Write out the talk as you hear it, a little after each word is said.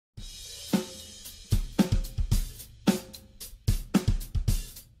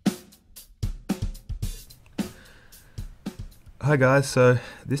Hi guys, so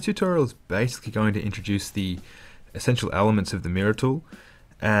this tutorial is basically going to introduce the essential elements of the mirror tool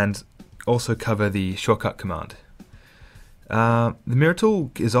and also cover the shortcut command. The mirror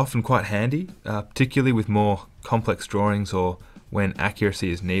tool is often quite handy, particularly with more complex drawings or when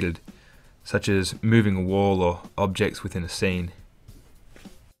accuracy is needed, such as moving a wall or objects within a scene.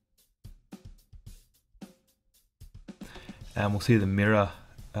 And we'll see the mirror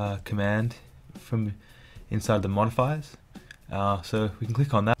command from inside the modifiers. So we can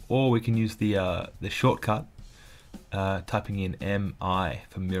click on that, or we can use the shortcut typing in MI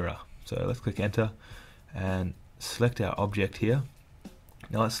for mirror. So let's click enter and select our object here.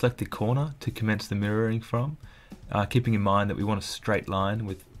 Now let's select the corner to commence the mirroring from, keeping in mind that we want a straight line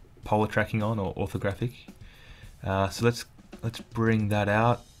with polar tracking on or orthographic. So let's bring that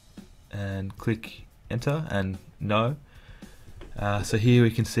out and click enter and no. So here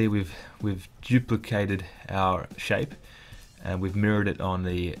we can see we've duplicated our shape and we've mirrored it on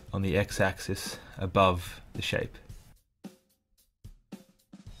the x-axis above the shape.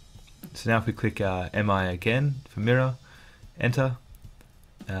 So now if we click MI again for mirror, enter,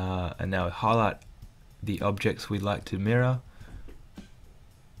 and now we highlight the objects we'd like to mirror,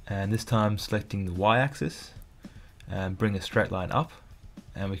 and this time selecting the y-axis and bring a straight line up,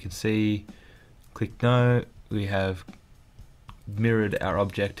 and we can see, click no, we have mirrored our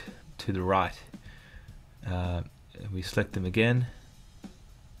object to the right. We select them again,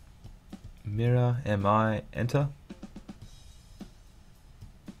 mirror, MI, enter.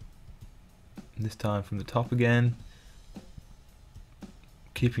 And this time from the top again,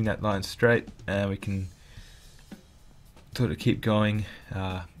 keeping that line straight, and we can sort of keep going,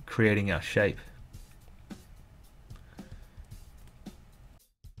 creating our shape.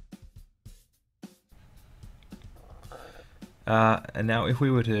 And now if we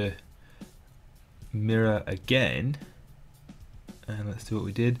were to mirror again, and let's do what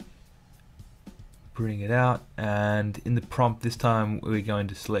we did, bring it out, and in the prompt this time we're going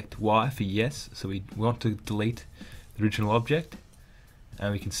to select Y for yes, so we want to delete the original object,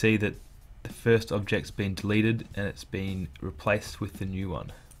 and we can see that the first object's been deleted and it's been replaced with the new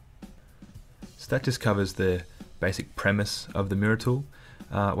one. So that just covers the basic premise of the mirror tool.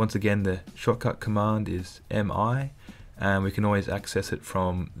 Once again, the shortcut command is MI, and we can always access it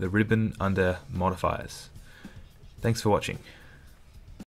from the ribbon under modifiers. Thanks for watching.